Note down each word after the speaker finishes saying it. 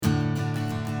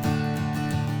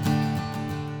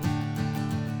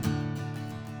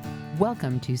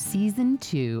Welcome to Season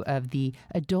 2 of the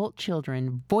Adult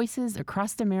Children Voices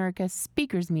Across America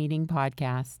Speakers Meeting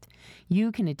podcast.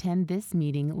 You can attend this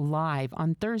meeting live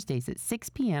on Thursdays at 6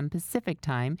 p.m. Pacific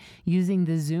Time using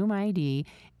the Zoom ID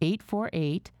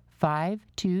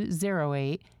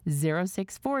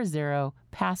 848-5208-0640,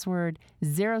 password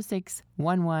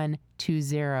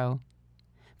 061120.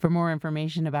 For more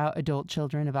information about adult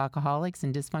children of alcoholics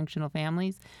and dysfunctional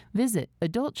families, visit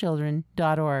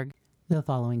adultchildren.org. The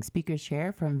following speaker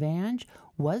share from Vange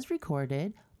was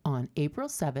recorded on April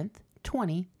 7th,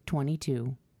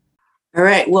 2022. All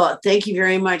right. Well, thank you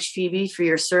very much, Phoebe, for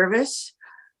your service.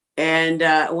 And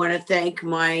I want to thank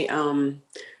my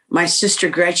my sister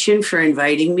Gretchen for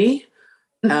inviting me.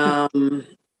 Gretchen,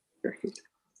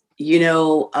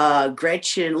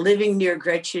 living near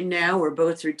Gretchen now, we're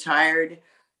both retired,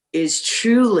 is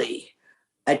truly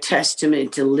a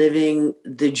testament to living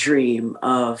the dream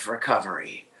of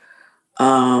recovery.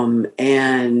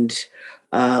 And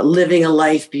living a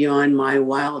life beyond my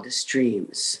wildest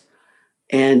dreams.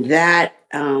 And that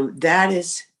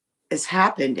has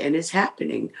happened and is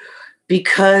happening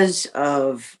because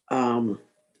of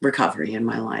recovery in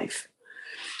my life.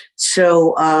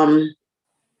 So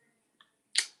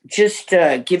just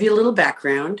give you a little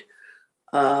background.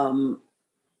 I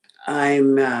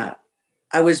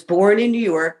was born in New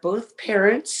York, both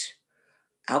parents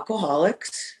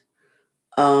alcoholics.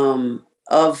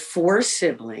 Of 4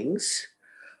 siblings,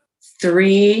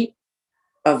 3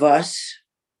 of us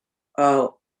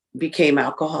became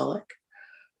alcoholic.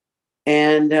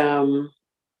 And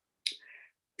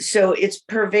so it's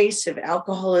pervasive.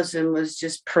 Alcoholism was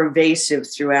just pervasive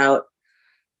throughout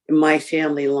my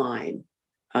family line,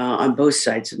 on both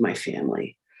sides of my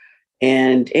family,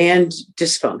 and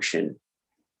dysfunction.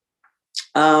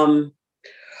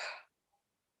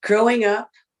 Growing up,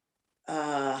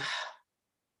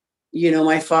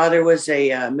 my father was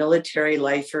a military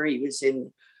lifer. He was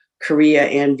in Korea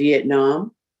and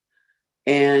Vietnam.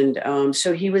 And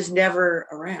so he was never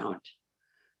around.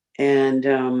 And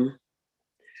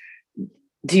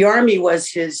the Army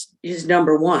was his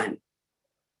number one.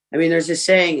 I mean, there's a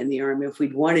saying in the Army, if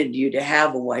we'd wanted you to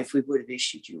have a wife, we would have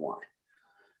issued you one.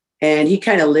 And he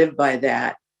kind of lived by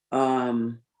that.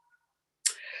 And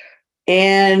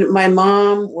my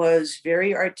mom was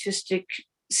very artistic,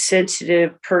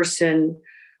 sensitive person,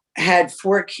 had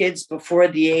 4 kids before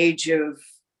the age of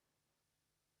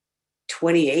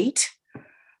 28.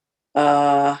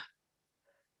 And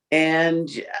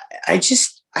I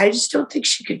just don't think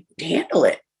she could handle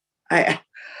it. I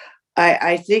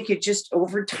think it just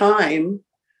over time,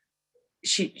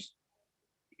 she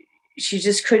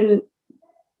just couldn't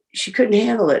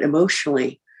handle it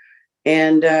emotionally.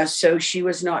 And so she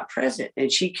was not present,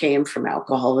 and she came from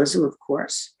alcoholism, of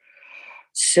course.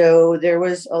 So there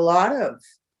was a lot of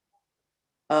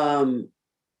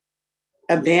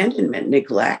abandonment,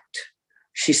 neglect.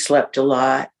 She slept a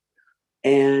lot.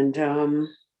 And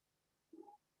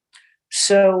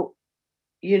so,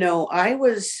 I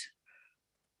will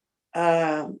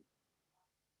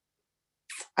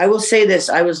say this,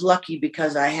 I was lucky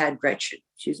because I had Gretchen.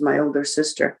 She's my older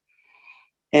sister.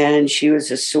 And she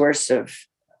was a source of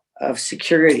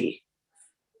security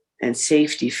and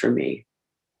safety for me.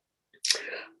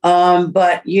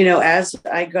 But, as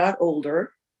I got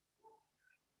older,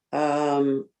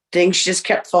 things just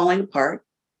kept falling apart.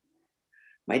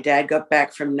 My dad got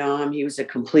back from Nam. He was a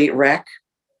complete wreck.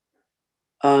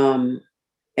 And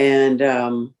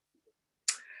the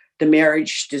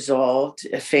marriage dissolved,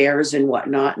 affairs and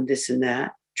whatnot, and this and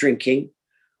that, drinking,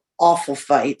 awful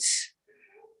fights,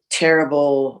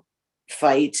 terrible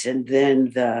fights. And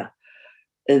then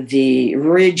the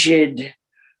rigid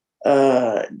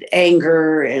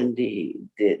anger and the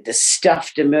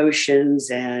stuffed emotions.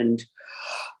 And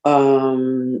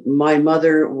my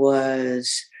mother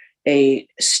was a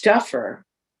stuffer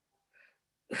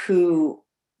who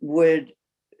would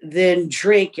then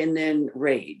drink and then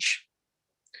rage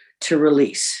to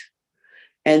release.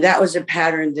 And that was a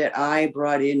pattern that I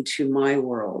brought into my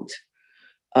world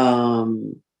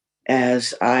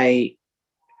as I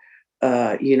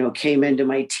came into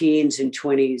my teens and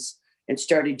 20s and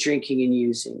started drinking and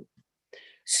using.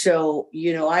 So,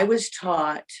 I was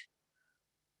taught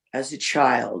as a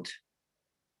child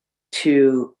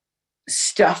to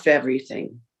stuff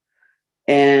everything.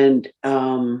 And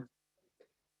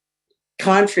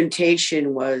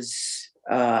confrontation was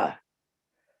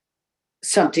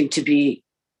something to be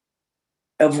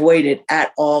avoided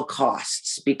at all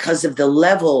costs because of the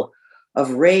level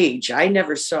of rage. I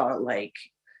never saw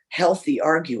healthy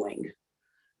arguing.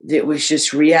 It was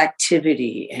just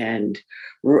reactivity and,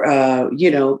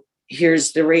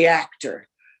 here's the reactor.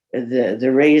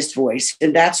 the raised voice,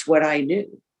 and that's what I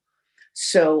knew.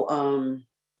 So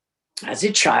as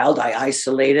a child, I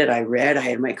isolated, I read, I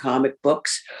had my comic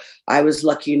books. I was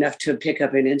lucky enough to pick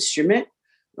up an instrument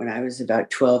when I was about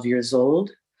 12 years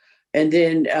old. And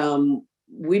then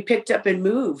we picked up and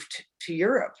moved to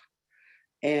Europe.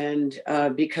 And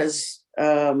because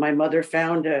my mother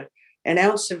found an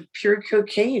ounce of pure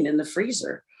cocaine in the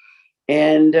freezer.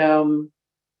 And,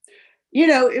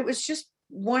 it was just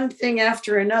one thing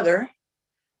after another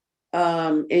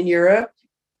in Europe.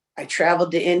 I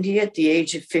traveled to India at the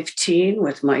age of 15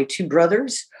 with my two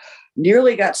brothers,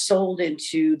 nearly got sold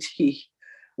into the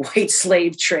white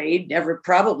slave trade,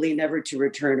 probably never to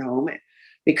return home.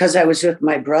 Because I was with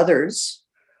my brothers,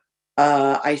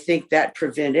 I think that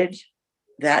prevented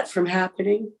that from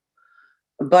happening.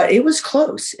 But it was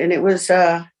close. And it was,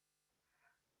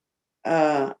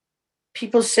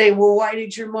 people say, well, why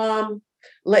did your mom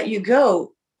let you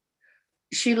go?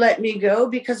 She let me go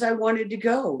because I wanted to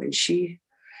go. And she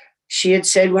had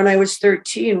said when I was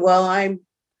 13, well, I'm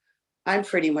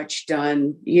pretty much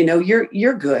done.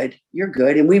 You're good. You're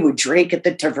good. And we would drink at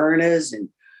the tavernas and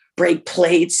break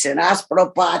plates and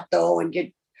aspro pato and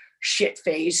get shit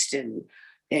faced and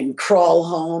crawl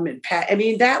home and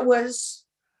that was,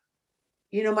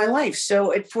 my life.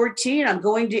 So at 14, I'm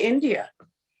going to India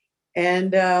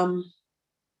and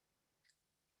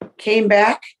came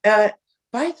back. By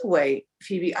the way,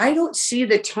 Phoebe, I don't see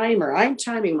the timer. I'm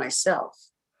timing myself.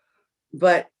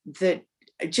 But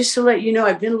just to let you know,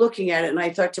 I've been looking at it and I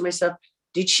thought to myself,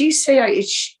 did she say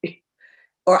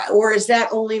or is that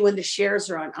only when the shares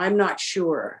are on? I'm not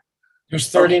sure. There's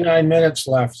 39 minutes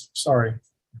left. Sorry.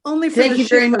 Only for Thank you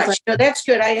very much. No, that's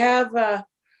good. I have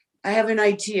an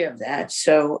idea of that.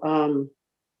 So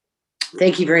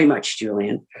thank you very much,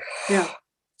 Julian. Yeah.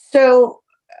 So,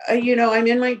 I'm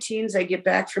in my teens. I get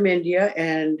back from India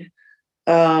and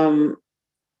I'm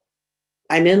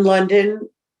in London.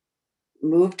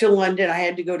 Moved to London. I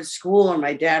had to go to school and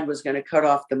my dad was going to cut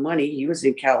off the money. He was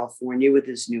in California with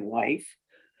his new wife.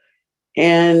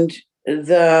 And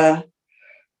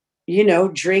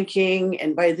drinking.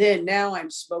 And by then now I'm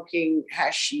smoking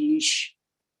hashish.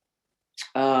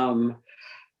 And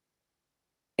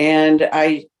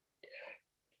I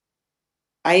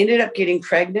ended up getting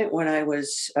pregnant when I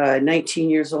was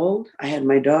 19 years old. I had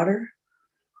my daughter.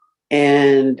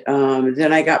 And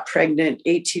then I got pregnant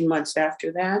 18 months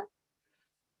after that.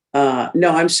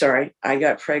 No, I'm sorry. I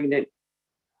got pregnant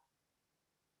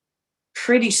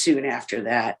pretty soon after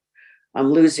that. I'm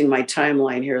losing my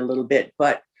timeline here a little bit,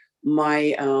 but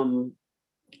my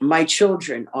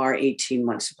children are 18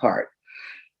 months apart.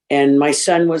 And my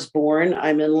son was born.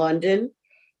 I'm in London.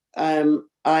 I'm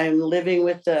living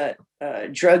with a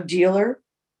drug dealer,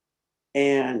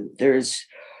 and there's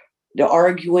the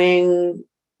arguing,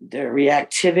 the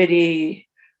reactivity.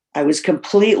 I was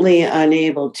completely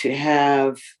unable to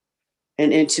have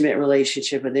an intimate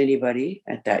relationship with anybody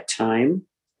at that time.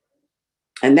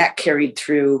 And that carried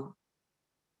through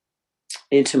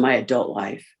into my adult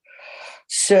life.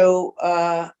 So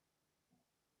I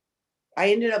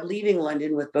ended up leaving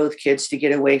London with both kids to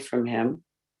get away from him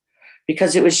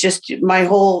because it was just my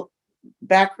whole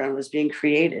background was being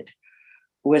created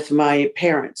with my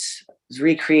parents. I was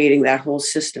recreating that whole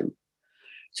system.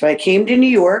 So I came to New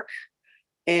York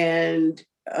and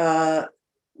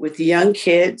with the young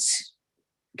kids,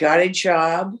 got a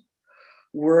job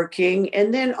working,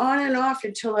 and then on and off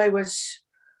until I was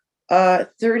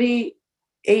 38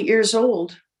 years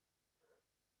old.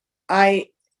 I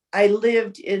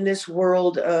lived in this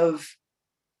world of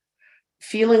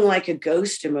feeling like a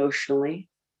ghost emotionally,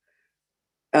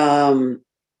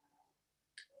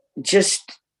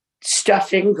 just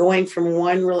stuffing, going from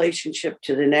one relationship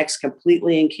to the next,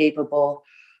 completely incapable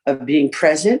of being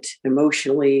present,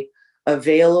 emotionally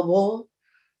available.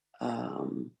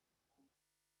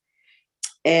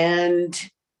 And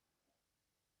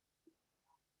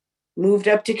moved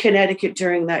up to Connecticut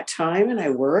during that time, and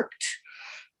I worked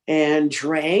and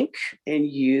drank and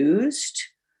used,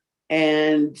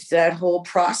 and that whole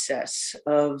process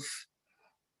of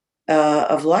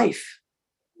life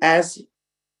as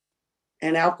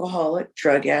an alcoholic,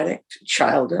 drug addict,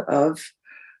 child of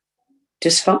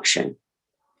dysfunction.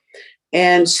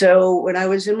 And so when I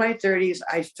was in my 30s,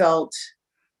 I felt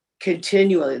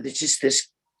continually just this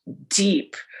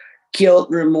deep guilt,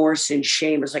 remorse, and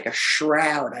shame. It was like a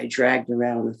shroud I dragged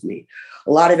around with me.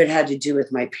 A lot of it had to do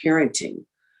with my parenting,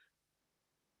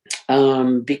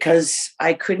 because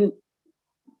I couldn't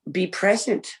be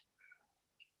present.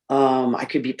 I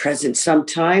could be present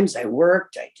sometimes. I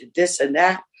worked, I did this and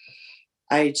that.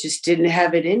 I just didn't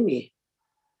have it in me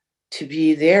to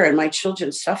be there, and my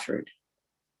children suffered.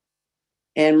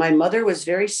 And my mother was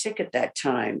very sick at that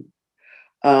time,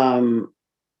 from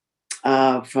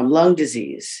lung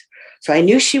disease. So I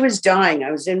knew she was dying.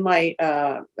 I was I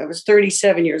was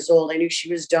 37 years old. I knew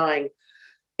she was dying.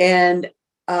 And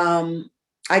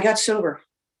I got sober.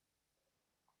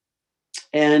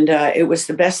 And it was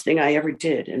the best thing I ever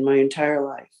did in my entire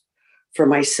life for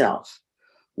myself,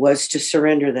 was to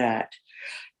surrender that.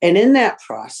 And in that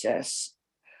process,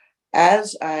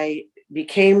 as I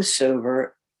became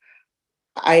sober,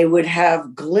 I would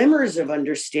have glimmers of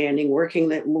understanding, working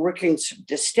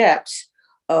the steps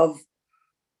of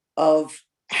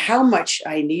how much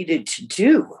I needed to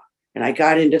do. And I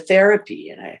got into therapy,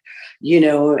 and I,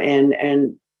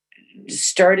 and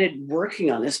started working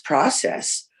on this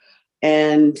process.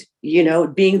 And,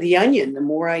 being the onion, the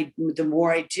more I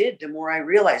did, the more I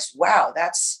realized, wow,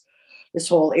 that's this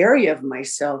whole area of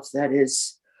myself that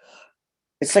is,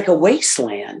 it's like a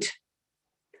wasteland.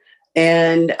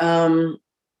 And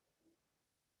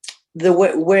the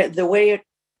way it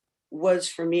was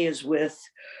for me is with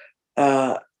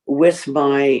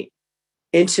my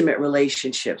intimate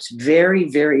relationships. Very,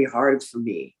 very hard for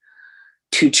me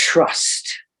to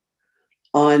trust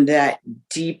on that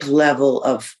deep level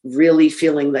of really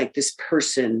feeling like this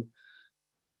person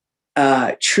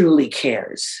truly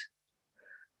cares,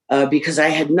 because I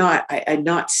had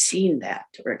not seen that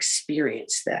or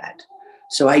experienced that.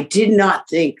 So I did not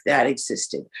think that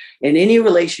existed in any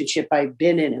relationship I've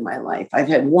been in my life. I've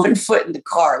had one foot in the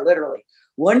car, literally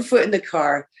one foot in the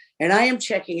car, and I am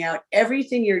checking out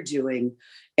everything you're doing.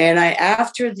 And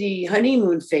after the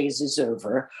honeymoon phase is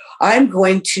over, I'm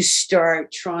going to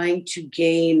start trying to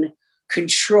gain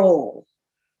control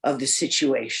of the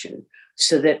situation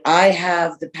so that I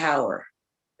have the power.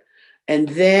 And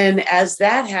then as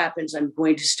that happens, I'm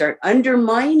going to start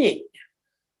undermining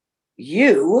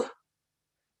you,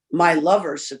 my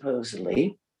lover,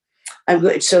 supposedly.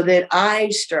 So that I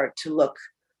start to look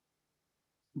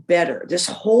better. This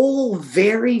whole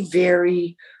very,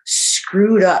 very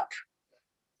screwed up,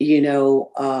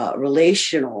 relational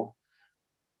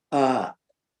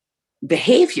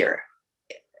behavior.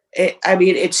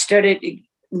 It started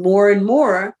more and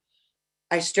more.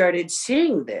 I started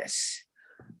seeing this,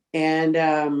 and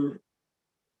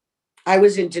I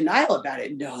was in denial about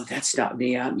it. No, that's not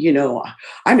me. I'm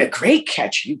a great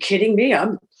catch. Are you kidding me?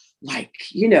 I'm like,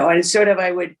 and sort of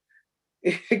I would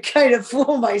kind of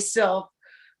fool myself.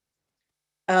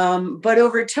 But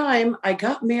over time, I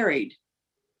got married,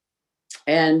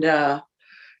 and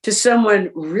to someone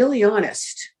really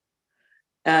honest,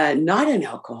 not an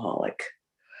alcoholic.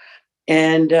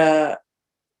 And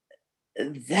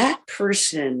that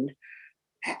person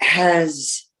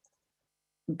has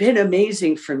been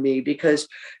amazing for me, because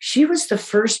she was the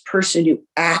first person who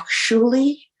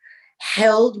actually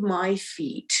held my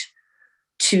feet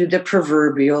to the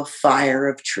proverbial fire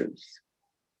of truth.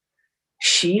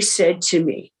 She said to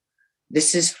me,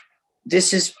 this is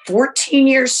 14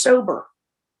 years sober.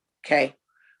 Okay.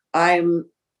 I'm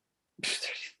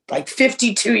like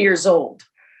 52 years old.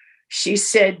 She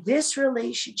said, this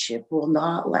relationship will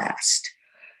not last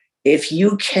if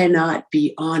you cannot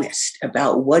be honest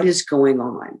about what is going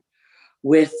on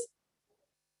with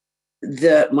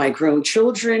my grown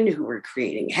children who were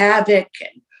creating havoc,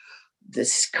 and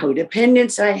this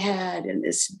codependence I had, and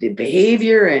the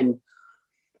behavior.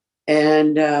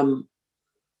 And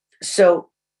so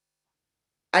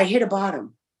I hit a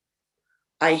bottom.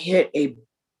 I hit a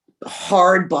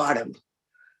hard bottom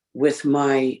with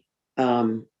my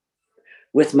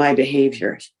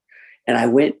behaviors, and I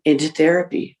went into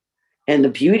therapy. And the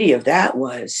beauty of that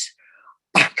was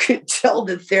I could tell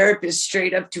the therapist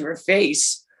straight up to her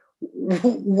face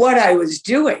what I was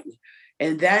doing.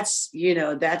 And that's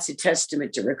a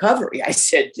testament to recovery. I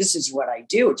said, this is what I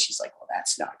do. And she's like, well,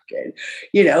 that's not good.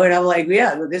 And I'm like,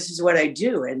 yeah, well, this is what I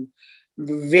do. And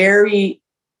very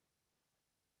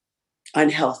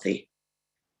unhealthy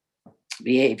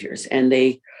behaviors. And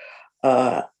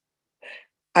I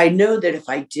know that if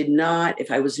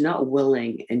I was not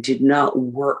willing and did not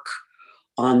work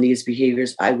on these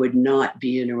behaviors, I would not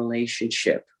be in a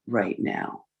relationship right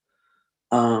now.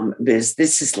 Because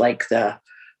this is like I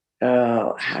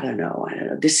don't know.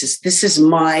 This is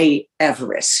my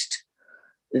Everest.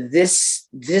 This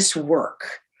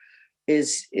work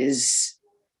this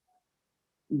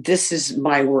is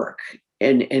my work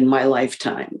in my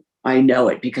lifetime. I know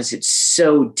it because it's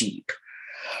so deep.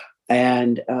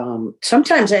 And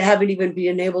sometimes I haven't even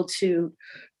been able to,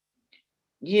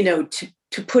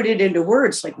 to put it into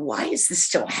words. Like, why is this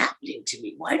still happening to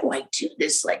me? Why do I do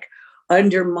this? Like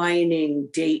undermining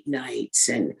date nights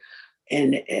and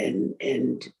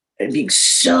being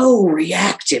so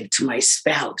reactive to my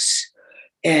spouse,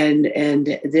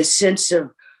 and this sense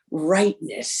of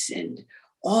rightness and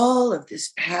all of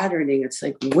this patterning. It's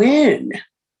like, when?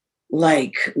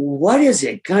 Like, what is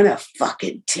it gonna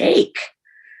fucking take?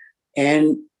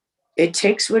 And it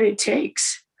takes what it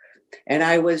takes. And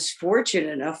I was fortunate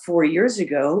enough 4 years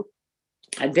ago,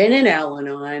 I'd been in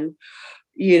Al-Anon,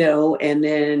 and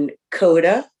then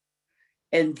CODA,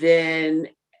 and then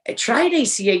I tried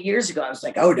ACA years ago. I was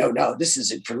like, oh, no, this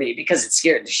isn't for me, because it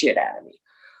scared the shit out of me.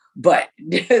 But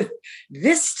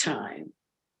this time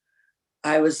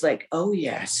I was like, oh,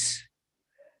 yes,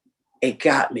 it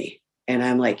got me. And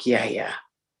I'm like, yeah,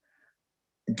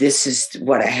 this is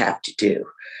what I have to do.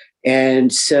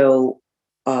 And so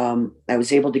I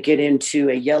was able to get into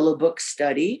a yellow book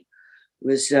study. It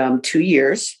was 2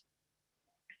 years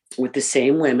with the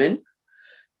same women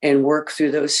and work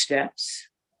through those steps.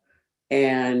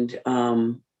 And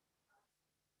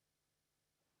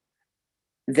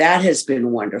that has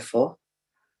been wonderful.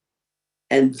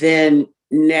 And then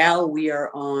now we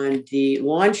are on the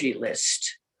laundry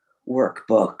list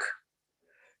workbook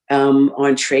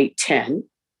on trait 10.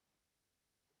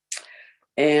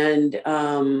 And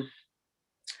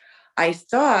I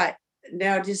thought,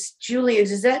 now, Julian,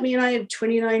 does that mean I have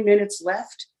 29 minutes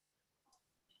left?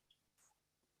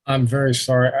 I'm very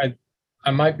sorry.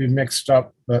 I might be mixed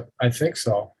up, but I think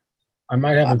so. I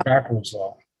might have it backwards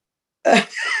though.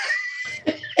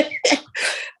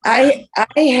 I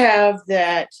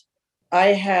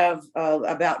have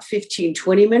about 15,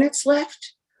 20 minutes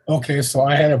left. Okay, so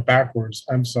I had it backwards.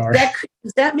 I'm sorry.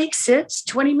 Does that make sense?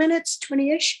 20 minutes,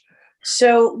 20-ish?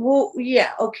 So, well,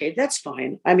 yeah, okay, that's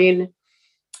fine. I mean,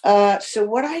 so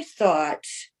what I thought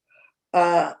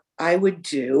I would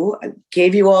do, I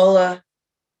gave you all a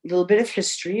little bit of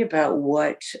history about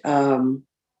what's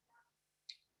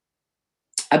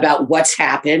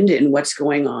happened and what's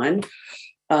going on.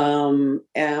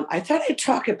 I thought I'd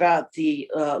talk about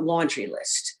the laundry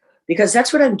list, because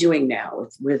that's what I'm doing now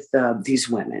with these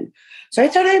women. So I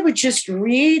thought I would just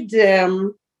read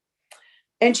them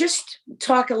and just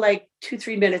talk like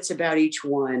 2-3 minutes about each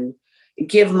one,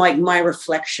 give my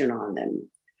reflection on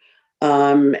them.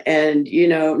 And,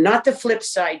 not the flip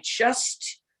side,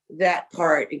 just that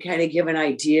part, and kind of give an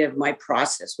idea of my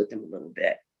process with them a little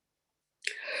bit.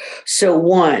 So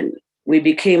 1, we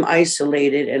became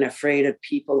isolated and afraid of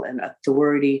people and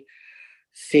authority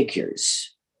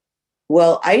figures.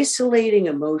 Well, isolating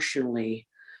emotionally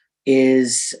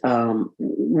was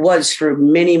for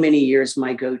many, many years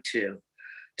my go-to.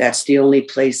 That's the only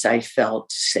place I felt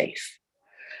safe.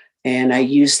 And I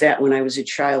used that when I was a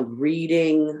child,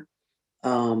 reading,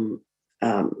 and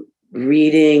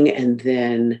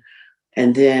then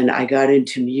I got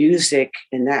into music,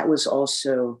 and that was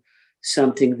also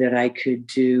something that I could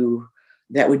do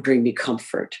that would bring me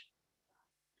comfort.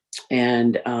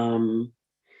 And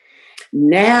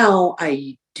now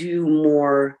I do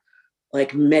more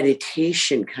like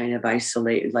meditation kind of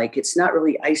isolate. Like, it's not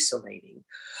really isolating.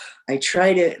 I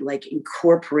try to like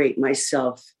incorporate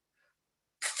myself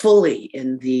fully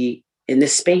in the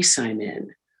space I'm in,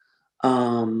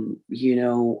 on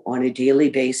a daily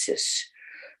basis.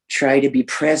 Try to be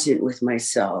present with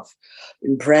myself,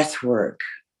 in breath work,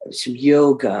 some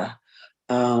yoga,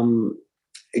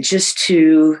 just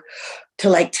to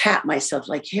like tap myself,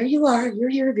 like, here you are, you're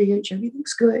here, Vange,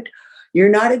 everything's good. You're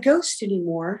not a ghost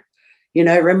anymore.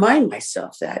 I remind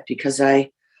myself that, because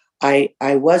I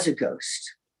was a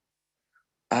ghost.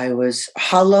 I was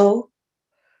hollow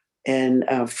and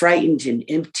frightened and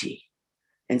empty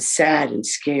and sad and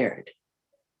scared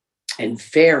and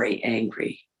very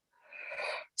angry.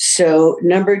 So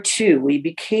 2, we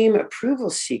became approval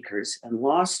seekers and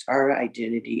lost our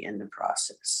identity in the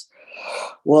process.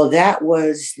 Well, that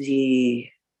was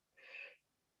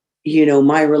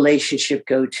my relationship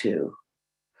go-to.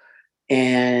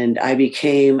 And I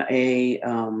became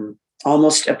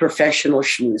almost a professional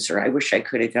schmoozer. I wish I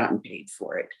could have gotten paid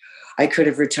for it. I could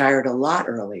have retired a lot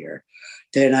earlier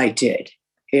than I did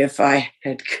if I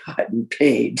had gotten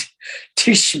paid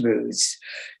to schmooze,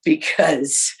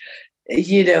 because,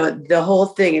 the whole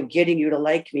thing of getting you to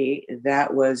like me,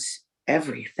 that was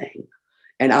everything.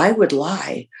 And I would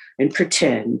lie and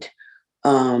pretend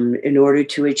in order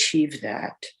to achieve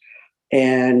that.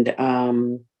 And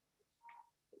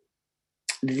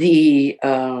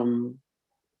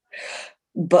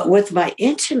but with my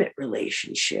intimate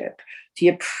relationship, the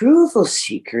approval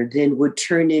seeker then would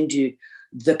turn into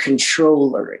the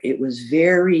controller. It was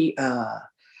very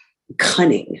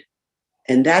cunning.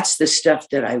 And that's the stuff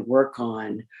that I work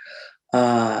on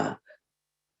to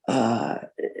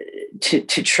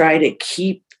try to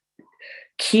keep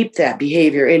that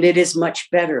behavior. And it is much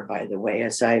better, by the way,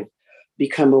 as I've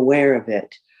become aware of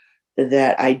it,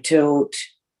 that I don't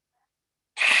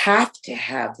have to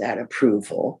have that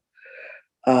approval.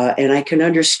 And I can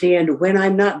understand when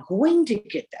I'm not going to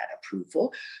get that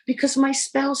approval because my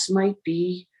spouse might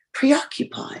be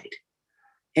preoccupied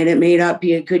and it may not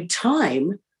be a good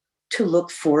time to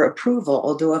look for approval.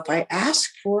 Although if I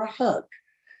ask for a hug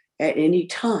at any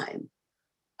time,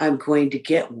 I'm going to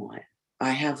get one.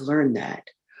 I have learned that.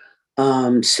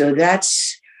 So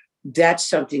that's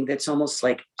something that's almost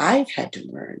like I've had to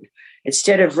learn.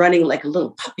 Instead of running like a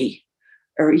little puppy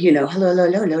or, hello, hello,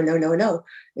 hello, hello, hello, hello.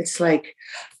 It's like,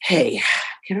 hey,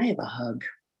 can I have a hug?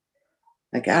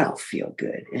 Like, I don't feel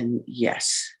good. And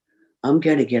yes, I'm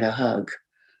going to get a hug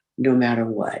no matter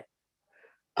what.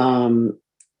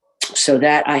 So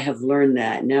that I have learned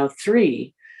that. Now,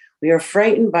 3, we are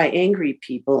frightened by angry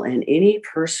people and any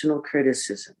personal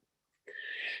criticism.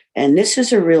 And this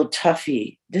is a real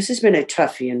toughie. This has been a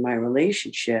toughie in my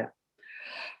relationship.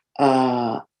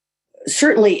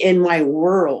 Certainly in my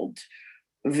world,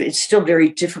 it's still very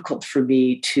difficult for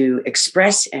me to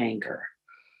express anger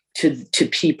to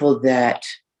people that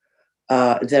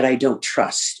I don't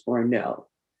trust or know.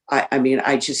 I mean,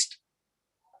 it's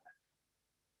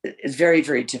very,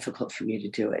 very difficult for me to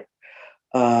do it.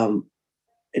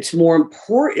 It's more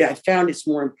important. I found it's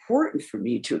more important for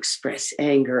me to express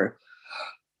anger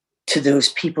to those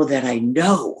people that I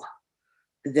know,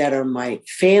 that are my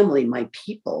family, my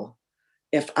people.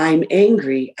 If I'm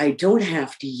angry, I don't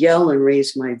have to yell and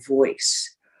raise my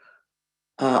voice.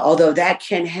 Although that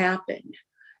can happen,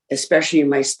 especially in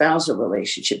my spousal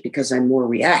relationship, because I'm more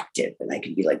reactive and I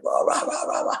can be like, rah, rah, rah,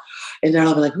 rah, rah. And then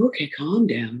I'll be like, okay, calm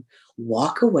down,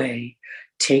 walk away,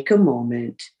 take a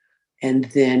moment, and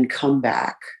then come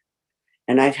back.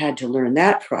 And I've had to learn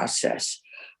that process,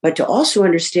 but to also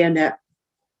understand that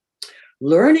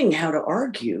learning how to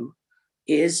argue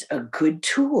is a good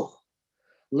tool.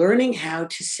 Learning how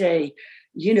to say,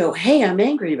 hey, I'm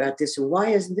angry about this. And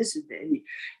why isn't this?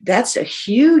 That's a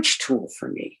huge tool for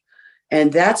me.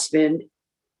 And that's been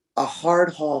a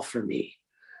hard haul for me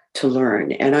to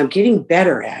learn. And I'm getting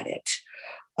better at it.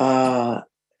 And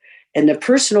the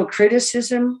personal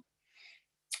criticism,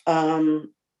 I'm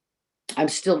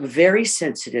still very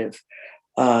sensitive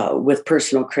with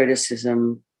personal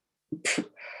criticism,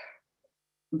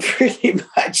 pretty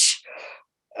much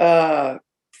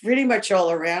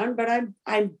all around, but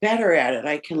I'm better at it.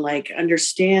 I can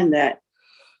understand that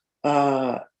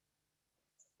that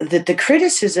the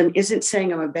criticism isn't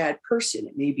saying I'm a bad person.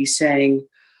 It may be saying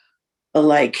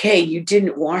hey, you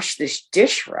didn't wash this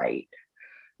dish right.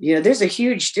 There's a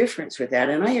huge difference with that.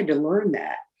 And I had to learn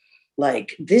that.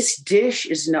 This dish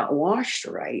is not washed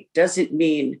right doesn't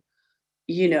mean,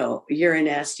 you're a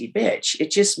nasty bitch.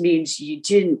 It just means you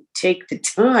didn't take the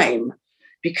time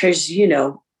because,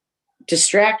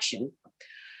 distraction.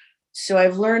 So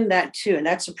I've learned that too. And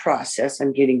that's a process.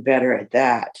 I'm getting better at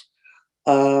that.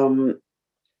 And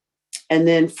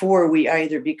then 4, we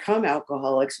either become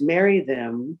alcoholics, marry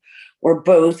them, or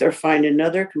both, or find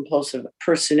another compulsive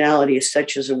personality,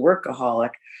 such as a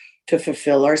workaholic, to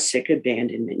fulfill our sick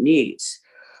abandonment needs.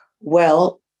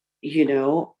 Well,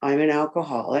 I'm an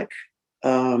alcoholic.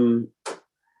 And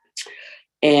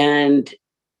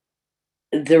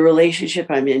the relationship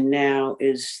I'm in now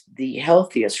is the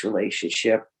healthiest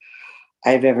relationship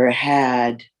I've ever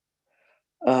had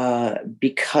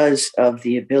because of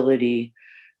the ability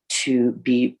to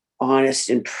be honest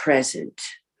and present.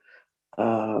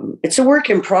 It's a work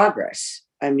in progress.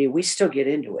 I mean, we still get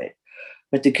into it.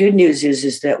 But the good news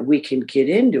is that we can get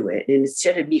into it. And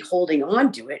instead of me holding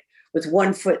on to it with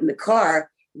one foot in the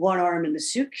car, one arm in the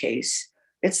suitcase,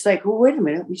 it's like, well, wait a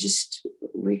minute,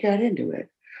 we got into it.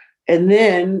 And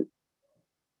then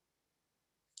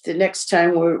the next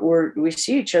time we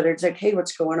see each other, it's like, hey,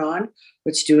 what's going on?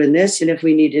 What's doing this? And if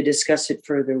we need to discuss it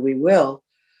further, we will.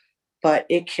 But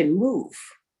it can move.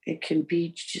 It can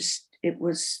be it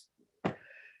was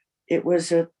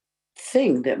a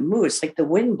thing that moves, like the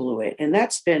wind blew it. And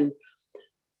that's been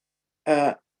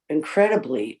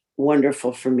incredibly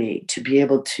wonderful for me to be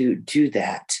able to do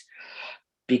that,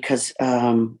 because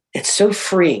it's so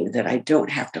freeing that I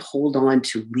don't have to hold on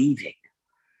to leaving.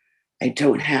 I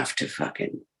don't have to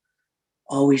fucking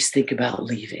always think about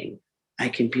leaving. I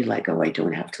can be like, oh, I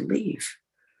don't have to leave.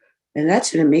 And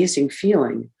that's an amazing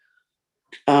feeling.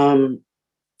 5,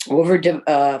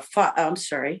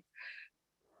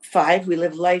 we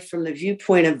live life from the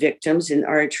viewpoint of victims and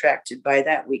are attracted by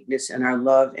that weakness in our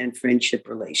love and friendship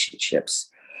relationships.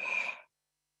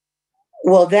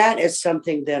 Well, that is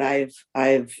something that I've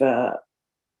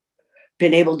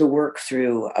been able to work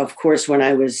through. Of course, when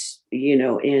I was,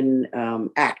 in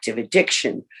active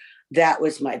addiction, that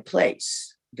was my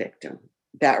place, victim.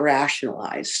 That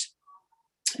rationalized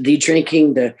the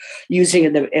drinking, the using,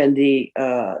 and the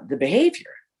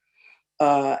behavior.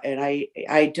 And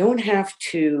I don't have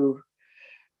to.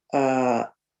 I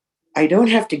don't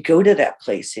have to go to that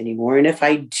place anymore. And if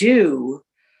I do,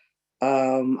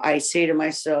 I say to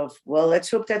myself, well,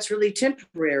 let's hope that's really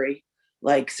temporary.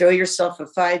 Like, throw yourself a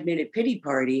 5-minute pity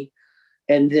party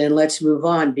and then let's move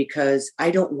on, because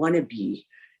I don't want to be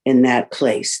in that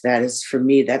place. That is, for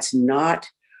me, that's not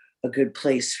a good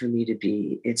place for me to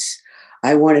be.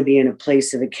 I want to be in a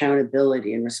place of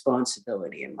accountability and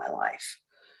responsibility in my life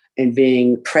and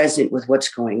being present with what's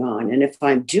going on. And if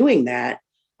I'm doing that,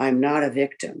 I'm not a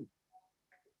victim.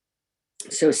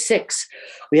 So 6,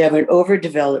 we have an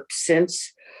overdeveloped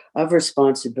sense of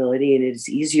responsibility, and it is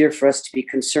easier for us to be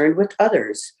concerned with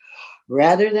others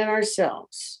rather than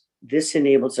ourselves. This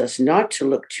enables us not to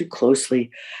look too closely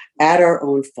at our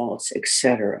own faults,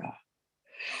 etc.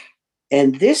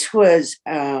 And this was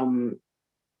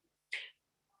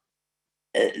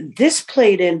this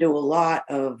played into a lot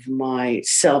of my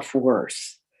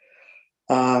self-worth,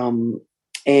 and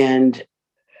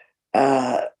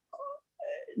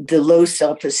the low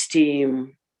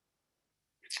self-esteem,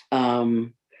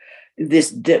 the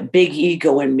big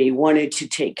ego in me wanted to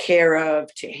take care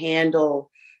of, to handle,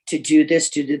 to do this,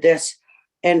 to do this.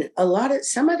 And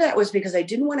some of that was because I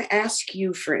didn't want to ask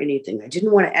you for anything. I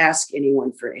didn't want to ask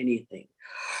anyone for anything.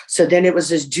 So then it was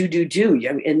this do.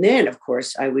 And then, of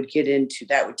course, I would get into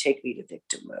that, would take me to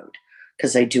victim mode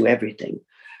because I do everything.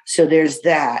 So there's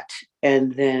that.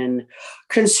 And then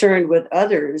concerned with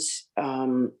others,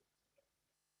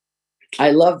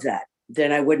 I love that.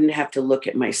 Then I wouldn't have to look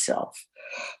at myself.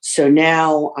 So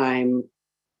now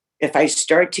if I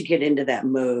start to get into that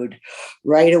mode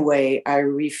right away, I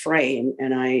reframe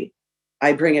and I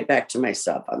bring it back to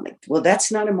myself. I'm like, well,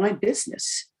 that's none of my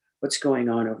business. What's going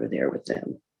on over there with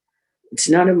them? It's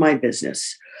none of my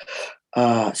business.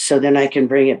 So then I can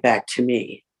bring it back to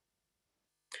me.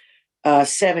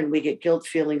 7, we get guilt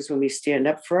feelings when we stand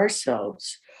up for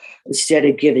ourselves instead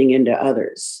of giving in to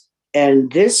others.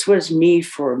 And this was me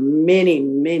for many,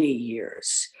 many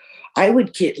years. I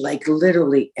would get like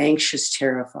literally anxious,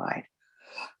 terrified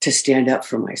to stand up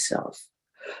for myself.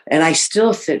 And I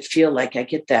still feel like I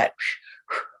get that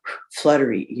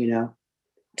fluttery,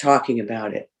 talking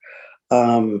about it.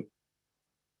 That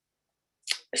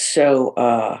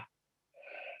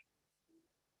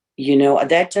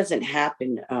doesn't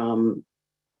happen.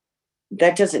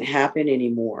 That doesn't happen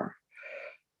anymore.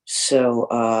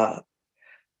 So,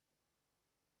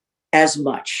 as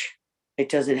much, it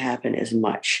doesn't happen as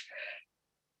much.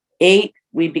 8,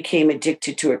 we became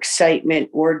addicted to excitement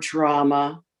or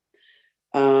drama.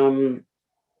 And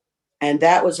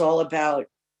that was all about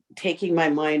taking my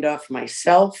mind off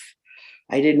myself.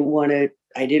 I didn't want to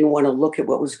look at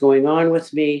what was going on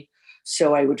with me,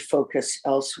 so I would focus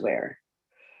elsewhere.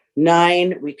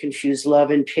 9, we confuse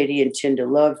love and pity and tend to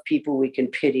love people we can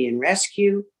pity and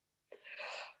rescue.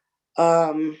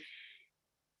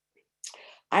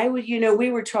 We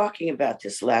were talking about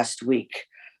this last week,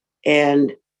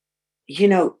 and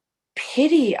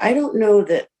pity, I don't know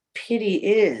that pity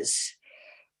is,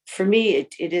 for me,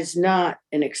 it is not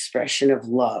an expression of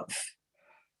love.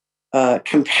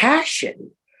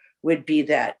 Compassion would be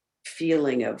that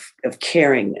feeling of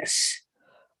caringness.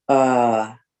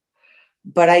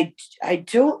 But I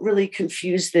don't really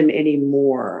confuse them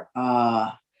anymore.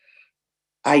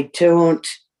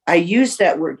 I use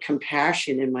that word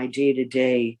compassion in my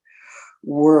day-to-day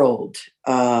world.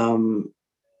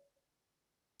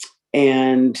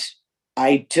 And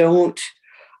I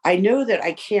know that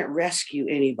I can't rescue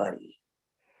anybody.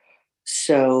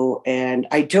 So, and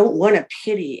I don't want to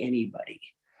pity anybody.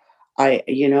 I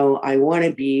want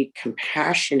to be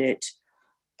compassionate,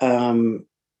 and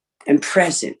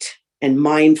present and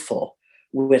mindful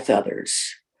with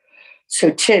others. So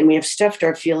 10, we have stuffed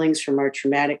our feelings from our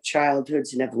traumatic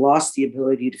childhoods and have lost the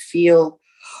ability to feel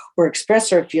or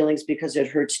express our feelings because it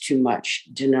hurts too much.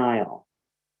 Denial.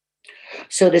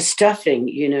 So the stuffing,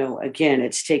 again,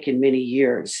 it's taken many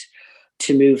years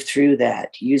to move through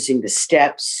that, using the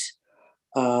steps,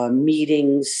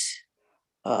 meetings,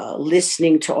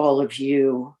 listening to all of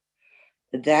you.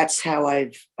 That's how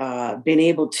I've been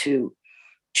able to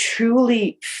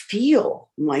truly feel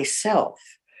myself.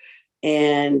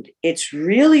 And it's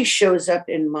really shows up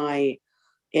in my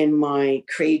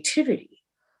creativity.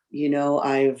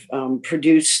 I've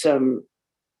produced some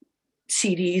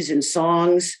CDs and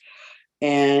songs,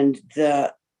 and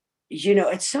at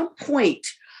some point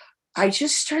I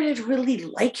just started really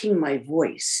liking my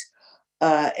voice,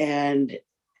 and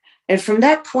And from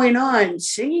that point on,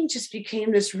 singing just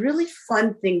became this really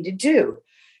fun thing to do.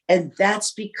 And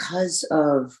that's because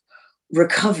of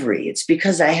recovery. It's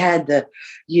because I had the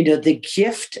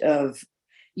gift of,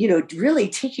 really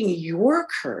taking your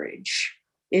courage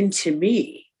into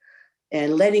me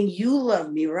and letting you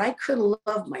love me where I couldn't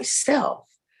love myself,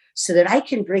 so that I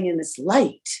can bring in this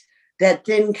light that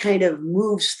then kind of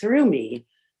moves through me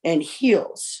and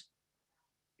heals.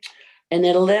 And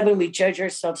at 11, we judge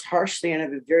ourselves harshly and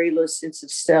have a very low sense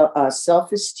of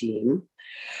self-esteem.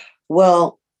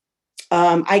 Well,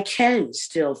 I can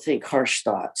still think harsh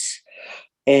thoughts.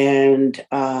 And,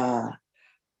 I've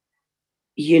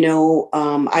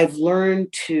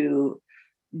learned to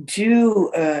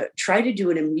try to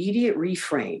do an immediate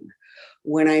reframe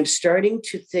when I'm starting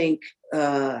to think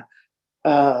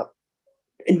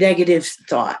negative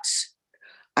thoughts.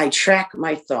 I track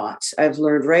my thoughts. I've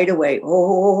learned right away,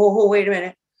 wait a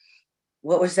minute.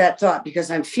 What was that thought? Because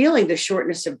I'm feeling the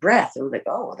shortness of breath. I'm like,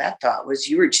 oh, that thought was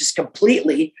you were just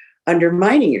completely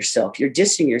undermining yourself. You're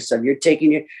dissing yourself. You're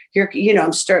taking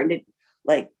I'm starting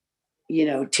to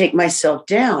take myself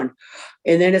down.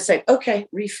 And then it's like, okay,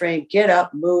 reframe, get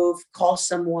up, move, call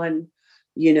someone,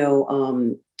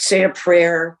 say a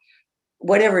prayer,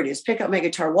 whatever it is, pick up my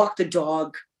guitar, walk the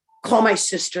dog, call my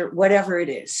sister, whatever it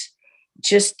is.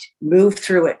 Just move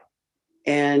through it.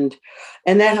 And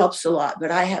that helps a lot. But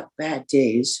I have bad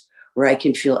days where I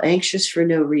can feel anxious for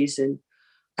no reason.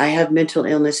 I have mental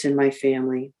illness in my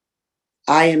family.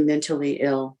 I am mentally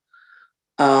ill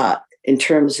in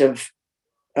terms of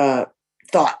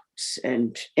thoughts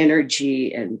and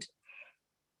energy and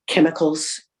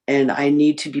chemicals. And I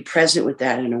need to be present with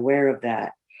that and aware of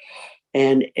that.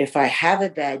 And if I have a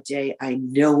bad day, I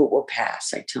know it will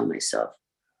pass. I tell myself,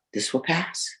 this will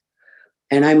pass.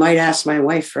 And I might ask my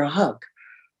wife for a hug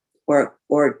or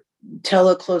tell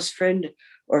a close friend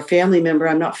or family member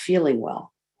I'm not feeling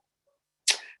well.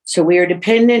 So we are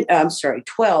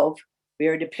 12. We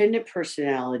are dependent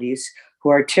personalities who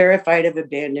are terrified of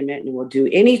abandonment and will do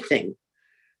anything.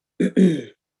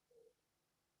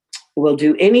 will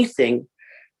do anything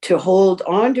to hold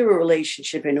on to a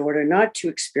relationship in order not to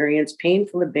experience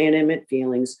painful abandonment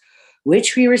feelings,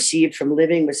 which we received from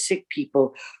living with sick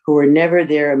people who were never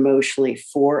there emotionally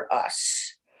for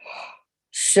us.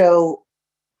 So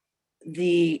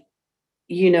the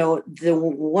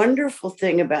wonderful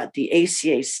thing about the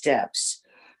ACA steps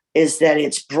is that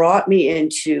it's brought me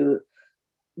into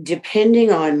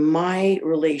depending on my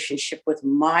relationship with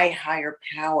my higher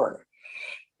power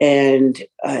and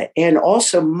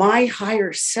also my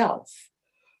higher self,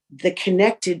 the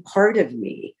connected part of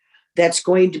me that's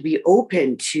going to be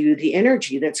open to the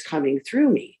energy that's coming through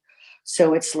me.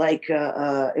 So it's like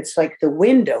the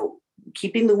window,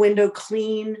 keeping the window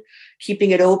clean,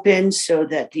 keeping it open so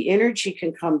that the energy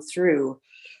can come through.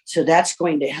 So that's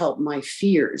going to help my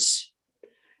fears.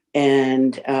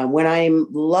 And when I'm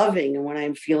loving and when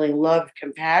I'm feeling love,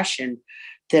 compassion,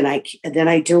 then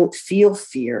I don't feel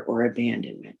fear or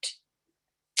abandonment.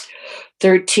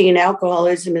 13,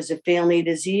 alcoholism is a family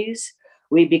disease.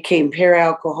 We became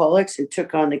para-alcoholics and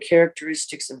took on the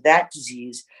characteristics of that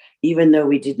disease, even though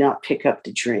we did not pick up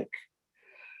the drink.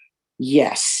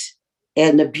 Yes.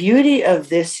 And the beauty of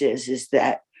this is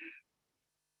that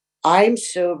I'm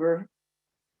sober.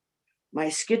 My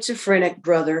schizophrenic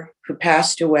brother, who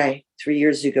passed away 3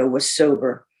 years ago, was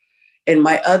sober. And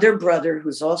my other brother,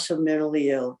 who's also mentally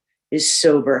ill, is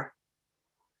sober.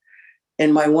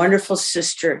 And my wonderful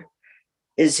sister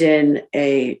is in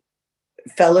a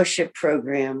fellowship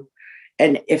program.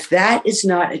 And if that is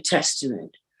not a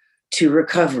testament to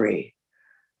recovery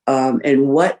and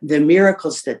what the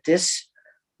miracles that this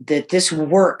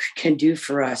work can do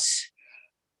for us,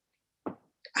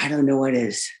 I don't know what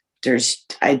is.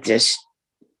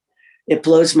 It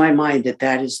blows my mind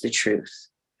that is the truth.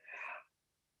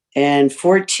 And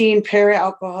 14,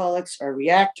 para-alcoholics are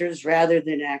reactors rather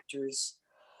than actors.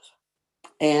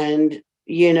 And,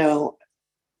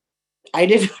 I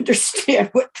didn't understand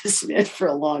what this meant for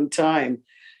a long time.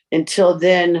 Until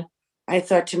then, I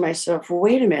thought to myself, well,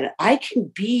 wait a minute, I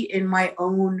can be in my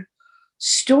own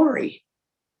story.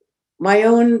 I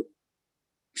don't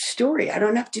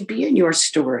have to be in your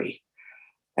story.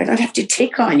 I don't have to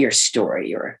take on your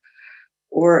story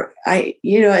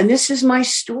and this is my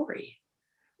story.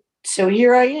 So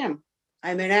here I am.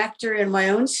 I'm an actor in my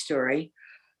own story.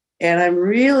 And I'm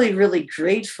really, really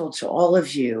grateful to all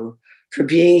of you for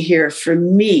being here for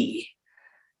me.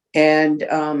 And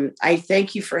I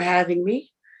thank you for having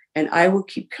me. And I will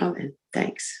keep coming.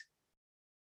 Thanks.